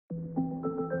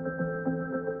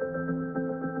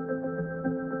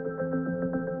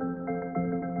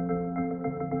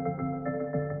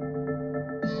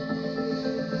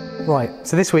Right,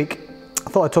 so this week I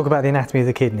thought I'd talk about the anatomy of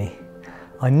the kidney.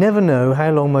 I never know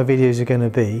how long my videos are going to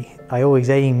be. I always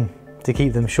aim to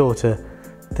keep them shorter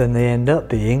than they end up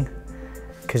being,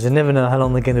 because I never know how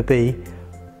long they're going to be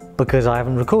because I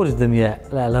haven't recorded them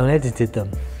yet, let alone edited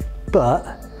them. But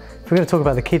if we're going to talk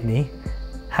about the kidney,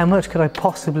 how much could I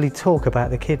possibly talk about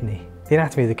the kidney? The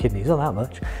anatomy of the kidney is not that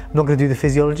much. I'm not going to do the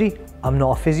physiology. I'm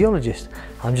not a physiologist.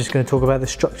 I'm just going to talk about the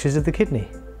structures of the kidney.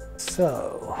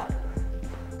 So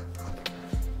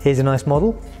here's a nice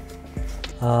model.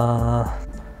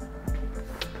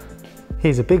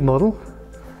 Here's a big model.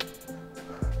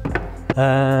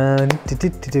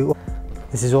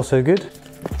 This is also good.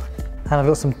 And I've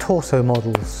got some torso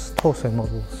models.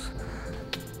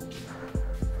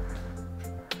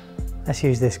 Let's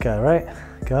use this guy, right?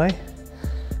 So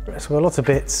I've got lots of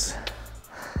bits.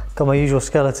 Got my usual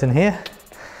skeleton here,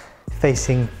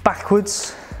 facing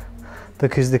backwards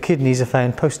because the kidneys are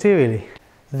found posteriorly.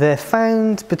 They're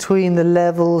found between the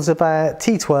levels about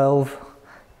T12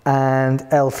 and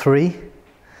L3.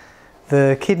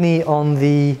 The kidney on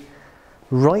the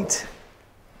right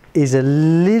is a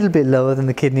little bit lower than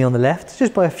the kidney on the left,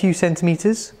 just by a few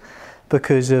centimeters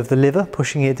because of the liver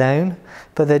pushing it down,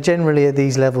 but they're generally at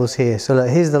these levels here. So look,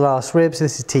 here's the last ribs.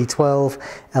 This is T12,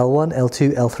 L1,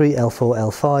 L2, L3, L4,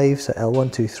 L5, so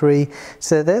L1, 2, 3.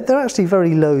 So they're actually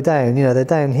very low down, you know, they're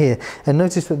down here. And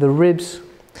notice that the ribs,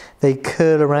 they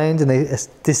curl around and they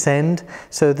descend.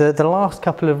 So the last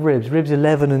couple of ribs, ribs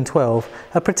 11 and 12,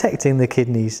 are protecting the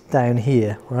kidneys down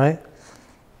here, right?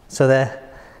 So they're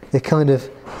kind of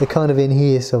in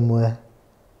here somewhere.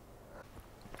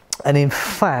 And in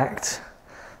fact,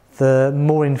 the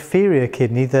more inferior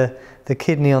kidney, the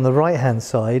kidney on the right hand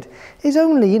side, is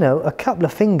only, you know, a couple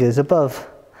of fingers above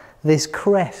this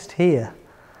crest here.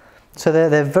 So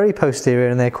they're very posterior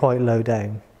and they're quite low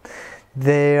down.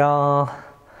 There's a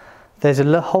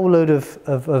whole load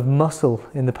of muscle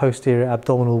in the posterior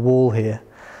abdominal wall here,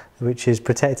 which is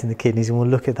protecting the kidneys, and we'll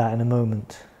look at that in a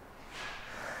moment.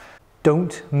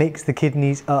 Don't mix the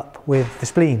kidneys up with the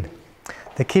spleen.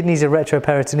 The kidneys are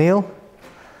retroperitoneal.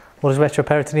 What does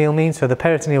retroperitoneal mean? So the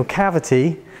peritoneal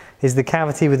cavity is the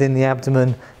cavity within the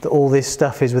abdomen that all this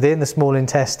stuff is within, the small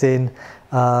intestine,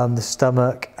 the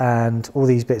stomach, and all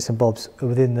these bits and bobs are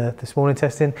within the small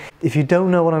intestine. If you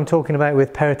don't know what I'm talking about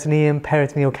with peritoneum,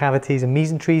 peritoneal cavities and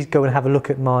mesenteries, go and have a look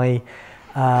at my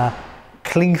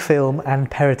cling film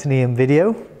and peritoneum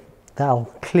video.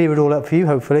 That'll clear it all up for you,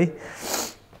 hopefully.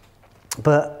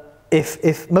 But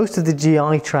if most of the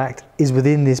GI tract is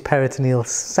within this peritoneal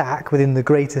sac, within the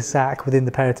greater sac, within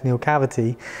the peritoneal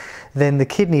cavity, then the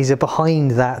kidneys are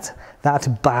behind that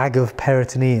bag of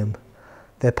peritoneum.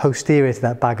 They're posterior to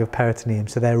that bag of peritoneum,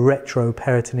 so they're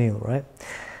retroperitoneal, right?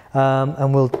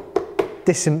 And we'll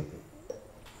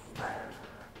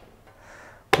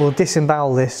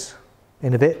disembowel this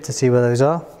in a bit to see where those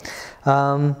are.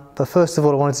 But first of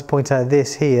all, I wanted to point out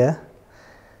this here.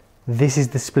 This is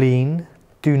the spleen.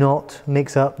 Do not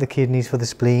mix up the kidneys for the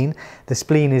spleen. The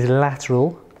spleen is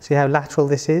lateral. See how lateral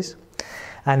this is?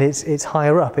 And it's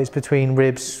higher up. It's between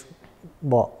ribs,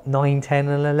 what, 9, 10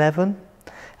 and 11?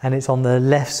 And it's on the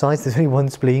left side. There's only one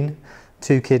spleen,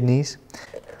 2 kidneys.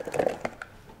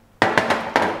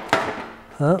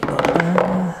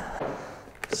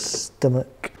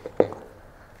 Stomach.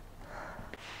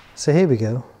 So here we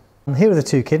go. Here are the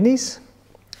 2 kidneys.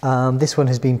 This one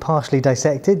has been partially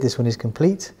dissected, this one is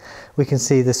complete. We can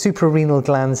see the suprarenal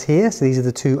glands here, so these are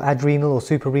the 2 adrenal or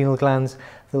suprarenal glands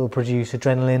that will produce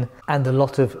adrenaline and a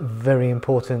lot of very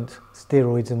important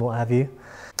steroids and what have you.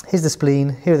 Here's the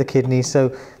spleen, here are the kidneys,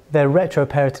 so they're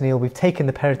retroperitoneal. We've taken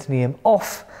the peritoneum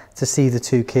off to see the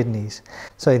 2 kidneys.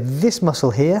 So this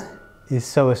muscle here is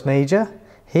psoas major,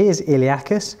 here's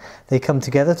iliacus, they come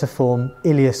together to form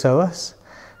iliopsoas,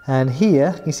 and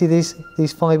here, you see these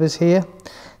fibres here?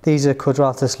 These are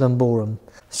quadratus lumborum.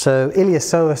 So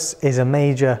iliopsoas is a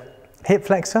major hip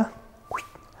flexor,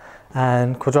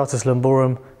 and quadratus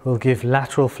lumborum will give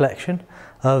lateral flexion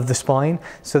of the spine.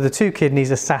 So the 2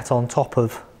 kidneys are sat on top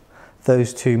of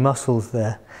those 2 muscles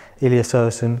there,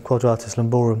 iliopsoas and quadratus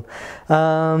lumborum.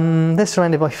 They're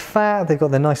surrounded by fat, they've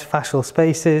got their nice fascial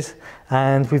spaces,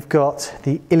 and we've got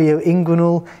the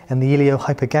ilioinguinal and the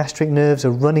iliohypogastric nerves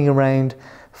are running around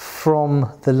from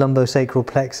the lumbosacral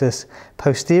plexus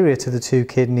posterior to the 2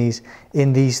 kidneys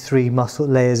in these 3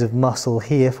 layers of muscle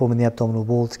here, forming the abdominal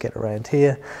wall to get around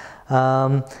here.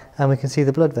 And we can see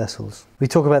the blood vessels. We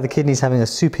talk about the kidneys having a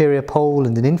superior pole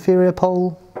and an inferior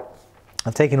pole.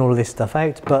 I've taken all of this stuff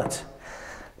out, but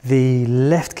the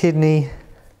left kidney,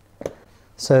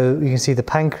 so you can see the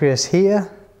pancreas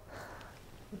here,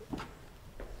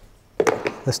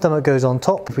 The stomach goes on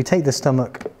top. If we take the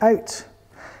stomach out,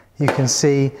 you can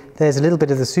see there's a little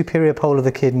bit of the superior pole of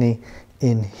the kidney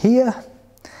in here.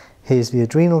 Here's the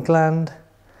adrenal gland.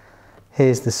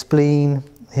 Here's the spleen.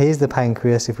 Here's the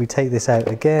pancreas. If we take this out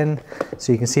again,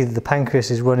 so you can see that the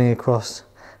pancreas is running across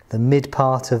the mid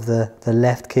part of the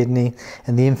left kidney,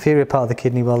 and the inferior part of the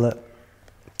kidney, well,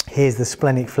 here's the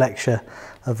splenic flexure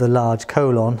of the large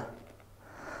colon.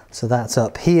 So that's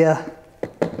up here.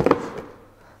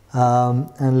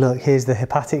 And look, here's the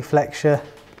hepatic flexure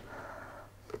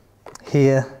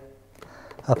here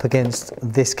up against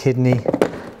this kidney.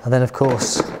 And then of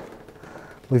course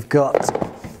we've got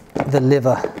the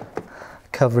liver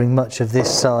covering much of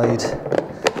this side,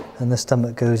 and the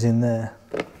stomach goes in there.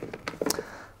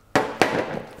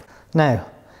 Now,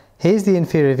 here's the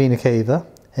inferior vena cava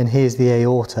and here's the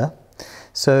aorta.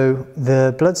 So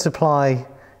the blood supply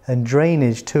and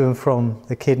drainage to and from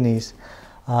the kidneys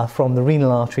from the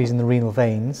renal arteries and the renal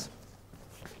veins.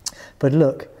 But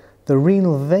look, the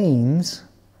renal veins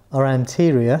are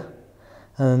anterior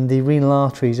and the renal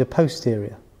arteries are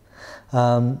posterior.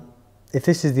 If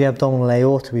this is the abdominal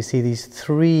aorta, we see these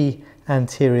three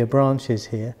anterior branches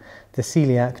here: the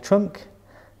celiac trunk,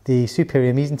 the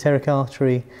superior mesenteric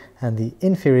artery and the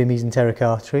inferior mesenteric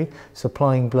artery,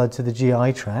 supplying blood to the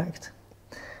GI tract.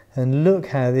 And look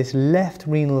how this left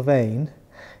renal vein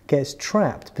gets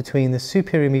trapped between the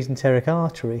superior mesenteric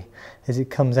artery as it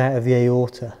comes out of the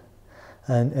aorta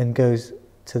and goes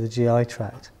to the GI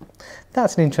tract.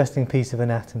 That's an interesting piece of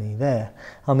anatomy there.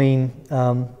 I mean,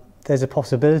 there's a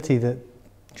possibility that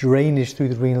drainage through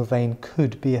the renal vein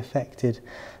could be affected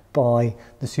by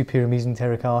the superior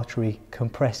mesenteric artery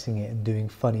compressing it and doing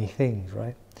funny things,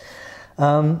 right?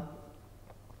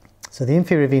 So the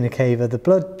inferior vena cava, the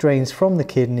blood drains from the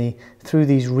kidney through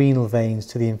these renal veins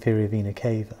to the inferior vena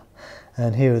cava.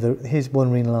 And here's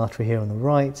one renal artery here on the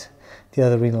right, the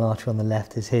other renal artery on the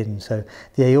left is hidden. So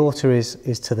the aorta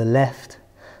is to the left,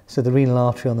 so the renal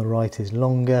artery on the right is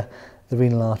longer, the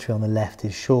renal artery on the left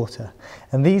is shorter.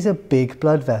 And these are big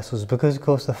blood vessels because, of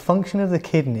course, the function of the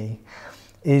kidney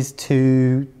is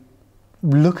to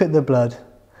look at the blood,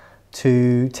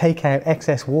 to take out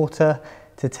excess water,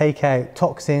 to take out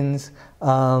toxins,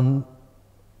 and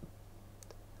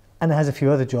it has a few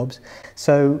other jobs.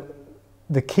 So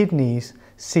the kidneys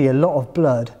see a lot of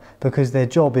blood because their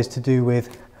job is to do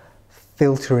with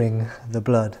filtering the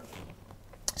blood.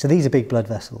 So these are big blood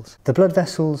vessels. The blood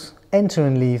vessels enter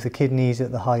and leave the kidneys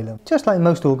at the hilum. Just like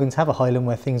most organs have a hilum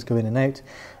where things go in and out.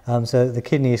 So the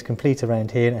kidney is complete around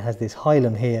here, and it has this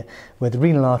hilum here where the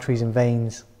renal arteries and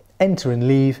veins enter and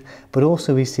leave, but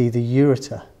also we see the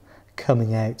ureter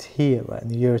coming out here, right? And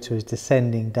the ureter is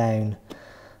descending down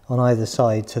on either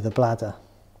side to the bladder.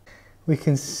 We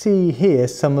can see here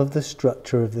some of the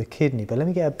structure of the kidney, but let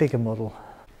me get a bigger model.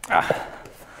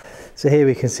 So here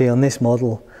we can see on this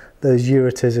model, those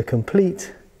ureters are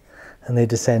complete and they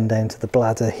descend down to the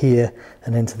bladder here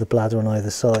and into the bladder on either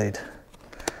side.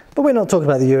 But we're not talking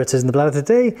about the ureters and the bladder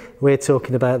today, we're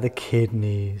talking about the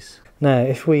kidneys. Now,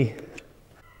 if we,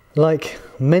 like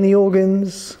many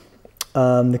organs,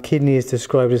 the kidney is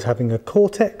described as having a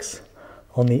cortex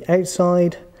on the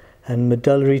outside and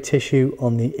medullary tissue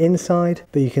on the inside,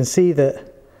 but you can see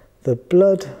that the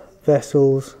blood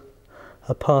vessels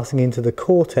are passing into the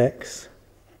cortex,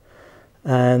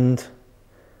 and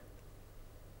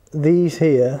these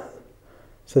here,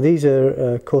 so these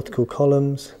are cortical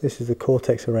columns, this is the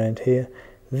cortex around here,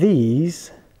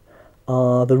 these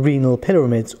are the renal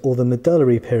pyramids or the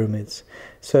medullary pyramids.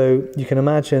 So you can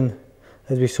imagine,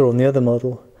 as we saw on the other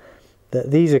model, that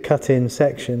these are cut in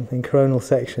section, in coronal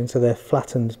section, so they're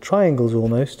flattened triangles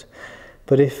almost,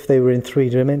 but if they were in 3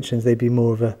 dimensions they'd be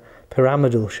more of a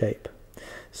pyramidal shape.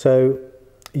 So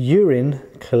urine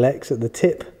collects at the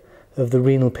tip of the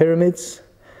renal pyramids,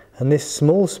 and this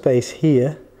small space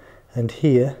here and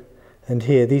here and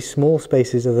here, these small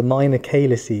spaces are the minor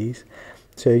calyces.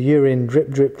 So urine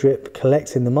drip, drip, drip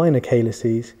collects in the minor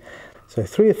calyces. So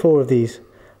 3 or 4 of these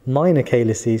minor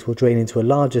calyces will drain into a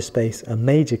larger space, a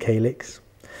major calyx.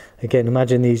 Again,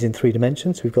 imagine these in 3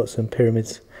 dimensions. We've got some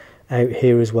pyramids out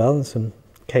here as well, and some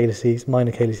calyces,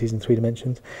 minor calyces in 3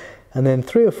 dimensions. And then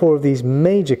 3 or 4 of these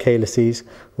major calyces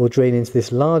will drain into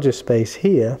this larger space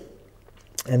here,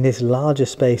 and this larger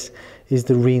space is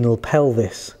the renal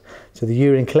pelvis. So the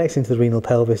urine collects into the renal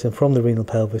pelvis, and from the renal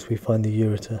pelvis we find the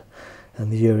ureter,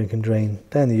 and the urine can drain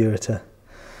down the ureter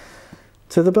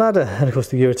to the bladder. And of course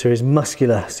the ureter is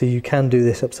muscular, so you can do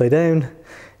this upside down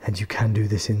and you can do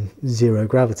this in 0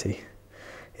 gravity.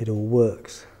 It all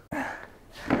works.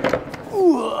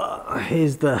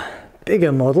 Here's the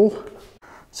bigger model.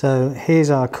 So here's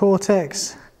our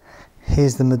cortex,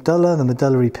 Here's the medulla, the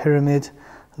medullary pyramid.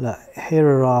 Look, here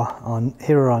are our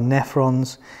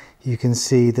nephrons. You can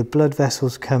see the blood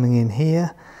vessels coming in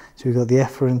here. So we've got the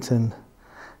efferent and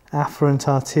afferent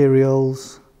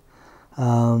arterioles.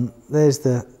 There's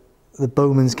the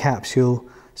Bowman's capsule.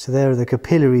 So there are the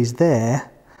capillaries there.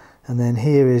 And then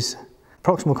here is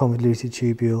proximal convoluted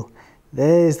tubule.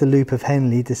 There's the loop of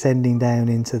Henle descending down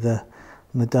into the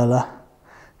medulla.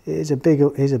 Here's a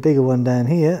bigger one down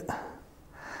here.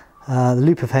 The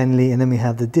loop of Henle, and then we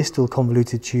have the distal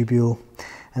convoluted tubule,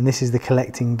 and this is the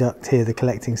collecting duct here, the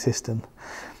collecting system.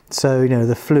 So, you know,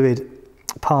 the fluid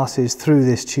passes through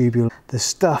this tubule. The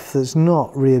stuff that's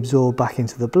not reabsorbed back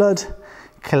into the blood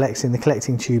collects in the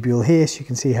collecting tubule here, so you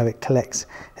can see how it collects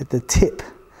at the tip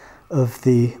of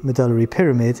the medullary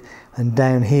pyramid, and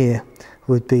down here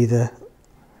would be the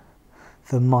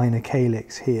minor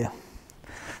calyx here.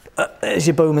 There's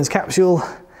your Bowman's capsule.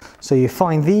 So you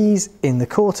find these in the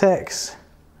cortex,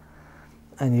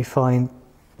 and you find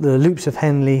the loops of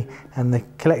Henle and the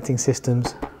collecting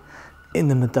systems in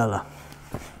the medulla.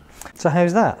 So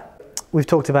how's that? We've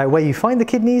talked about where you find the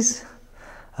kidneys,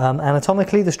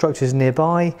 anatomically, the structures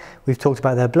nearby. We've talked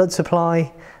about their blood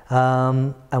supply,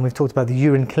 and we've talked about the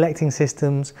urine collecting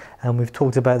systems, and we've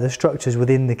talked about the structures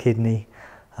within the kidney.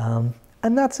 And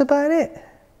that's about it.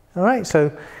 All right,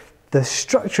 so the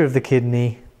structure of the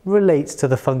kidney relates to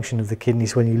the function of the kidney.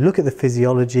 So when you look at the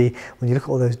physiology, when you look at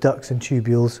all those ducts and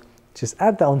tubules, just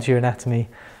add that onto your anatomy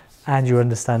and your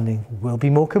understanding will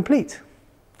be more complete.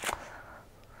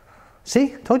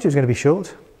 See, told you it was going to be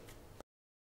short.